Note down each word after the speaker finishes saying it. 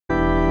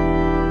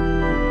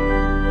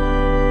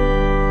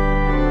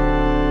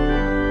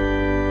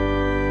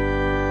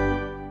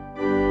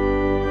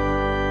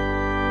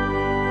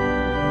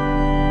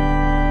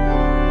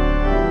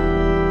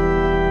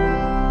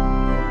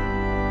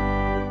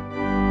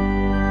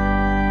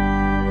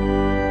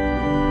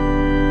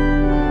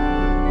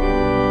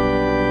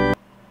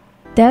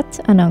Death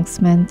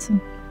announcement.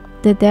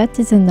 The death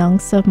is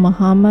announced of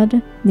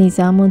Mohamad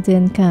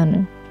Neizamuodin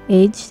Khan,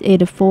 aged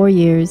 84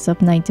 years, of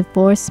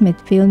 94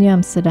 Smithfield, New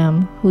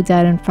Amsterdam, who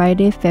died on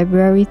Friday,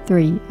 February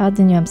 3 at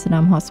the New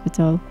Amsterdam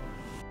Hospital.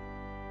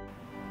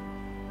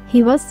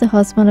 He was the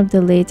husband of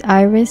the late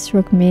Iris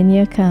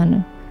Rukmania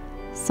Khan,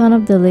 son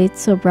of the late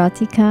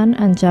Sobrati Khan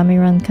and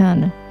Jamiran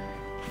Khan,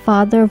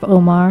 father of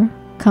Omar,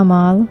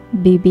 Kamal,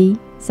 Bibi,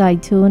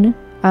 Zaitun,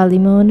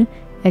 Alimun,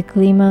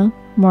 Eklima,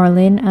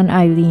 Marlin, and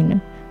Eileen,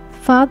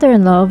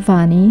 father-in-law of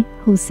Vani,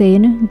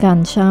 Hussein,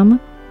 Gansham,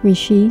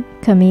 Rishi,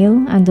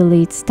 Camille, and the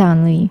late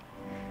Stanley,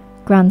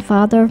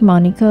 grandfather of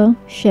Monica,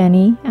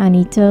 Sheni,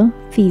 Anita,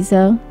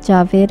 Fiza,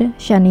 Javid,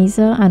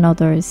 Shaniza, and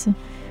others,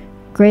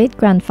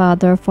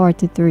 great-grandfather of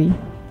 43.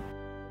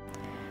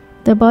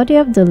 The body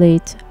of the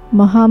late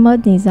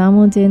Mohamad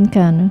Neizamuodin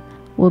Khan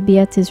will be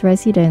at his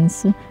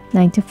residence,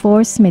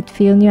 94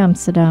 Smithfield, New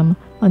Amsterdam,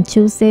 on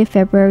Tuesday,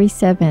 February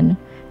 7,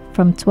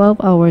 from 12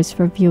 hours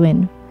for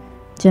viewing.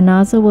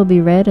 Janazah will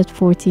be read at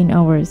 14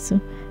 hours,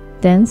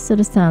 thence to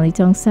the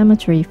Stanleytown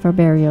Cemetery for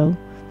burial.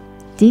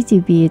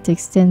 DTB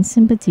extends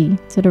sympathy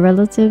to the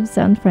relatives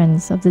and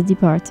friends of the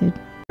departed.